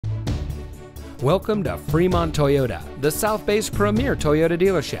Welcome to Fremont Toyota, the South Bay's premier Toyota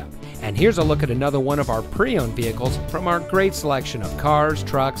dealership. And here's a look at another one of our pre-owned vehicles from our great selection of cars,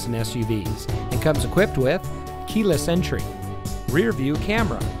 trucks, and SUVs. It comes equipped with keyless entry, rear view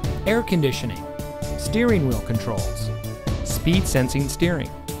camera, air conditioning, steering wheel controls, speed sensing steering,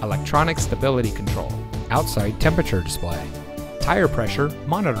 electronic stability control, outside temperature display, tire pressure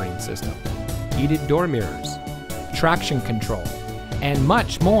monitoring system, heated door mirrors, traction control, and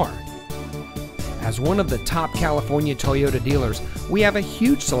much more. As one of the top California Toyota dealers, we have a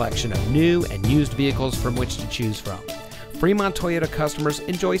huge selection of new and used vehicles from which to choose from. Fremont Toyota customers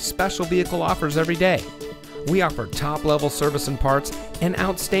enjoy special vehicle offers every day. We offer top-level service and parts and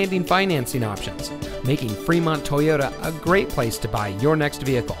outstanding financing options, making Fremont Toyota a great place to buy your next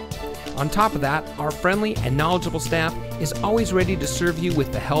vehicle. On top of that, our friendly and knowledgeable staff is always ready to serve you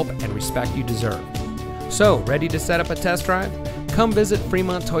with the help and respect you deserve. So, ready to set up a test drive? Come visit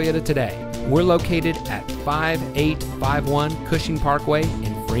Fremont Toyota today. We're located at 5851 Cushing Parkway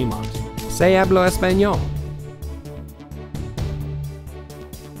in Fremont. Se habla español.